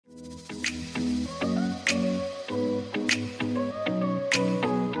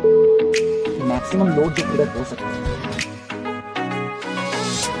Maximum load जो trigger हो सकता है।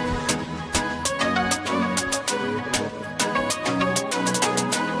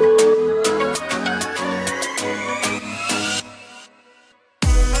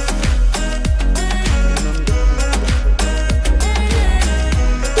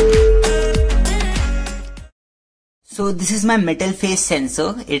 So this is my metal face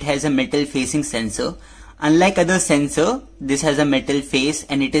sensor. It has a metal facing sensor. Unlike other sensor, this has a metal face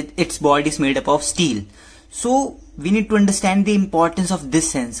and its body is made up of steel. So we need to understand the importance of this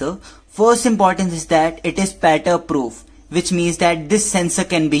sensor. First importance is that it is spatter proof, which means that this sensor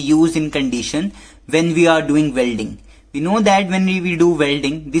can be used in condition when we are doing welding. We know that when we do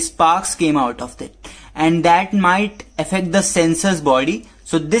welding, the sparks came out of it and that might affect the sensor's body.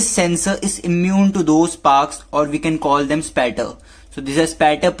 So this sensor is immune to those sparks, or we can call them spatter. So this is a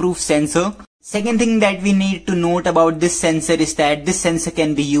spatter proof sensor. Second thing that we need to note about this sensor is that this sensor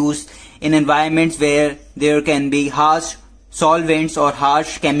can be used in environments where there can be harsh solvents or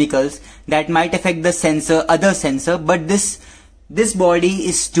harsh chemicals that might affect the other sensor, but this body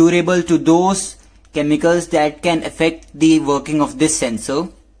is durable to those chemicals that can affect the working of this sensor.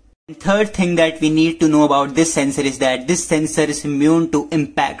 Third thing that we need to know about this sensor is that this sensor is immune to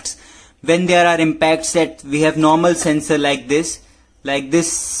impacts. When there are impacts, that we have normal sensor like this,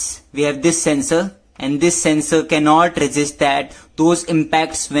 we have this sensor, and this sensor cannot resist those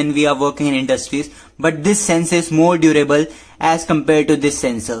impacts when we are working in industries, but this sensor is more durable as compared to this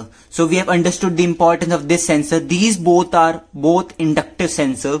sensor. So we have understood the importance of this sensor. These both are inductive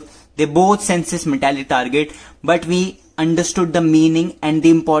sensor. They both sense metallic target, but we understood the meaning and the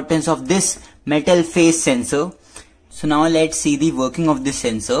importance of this metal phase sensor. So now let's see the working of this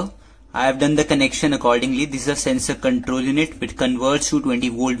sensor. I have done the connection accordingly. This is a sensor control unit which converts to 20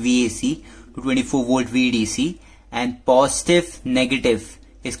 volt VAC to 24 volt VDC, and positive negative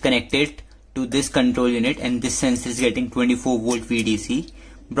is connected to this control unit, and this sensor is getting 24 volt VDC.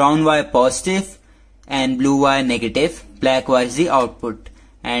 Brown wire positive and blue wire negative. Black wire is the output,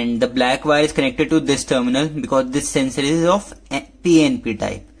 and the black wire is connected to this terminal because this sensor is of PNP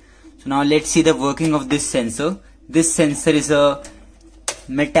type. So now let's see the working of this sensor. This sensor is a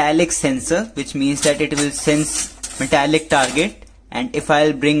metallic sensor, which means that it will sense metallic target, and if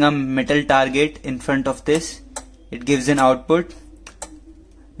I'll bring a metal target in front of this, it gives an output.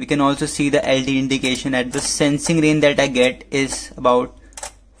 We can also see the LD indication at the sensing range that I get is about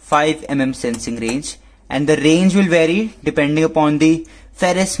 5 mm sensing range, and the range will vary depending upon the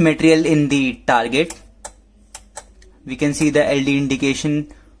ferrous material in the target. We can see the LD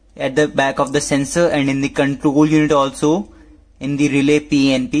indication at the back of the sensor and in the control unit also. In the relay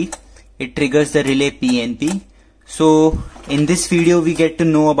PNP, it triggers the relay PNP. So in this video we get to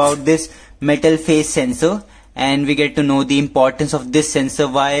know about this metal phase sensor, and we get to know the importance of this sensor,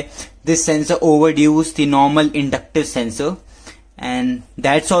 why this sensor overdues the normal inductive sensor. And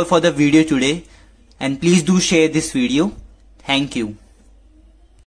that's all for the video today, and please do share this video. Thank you.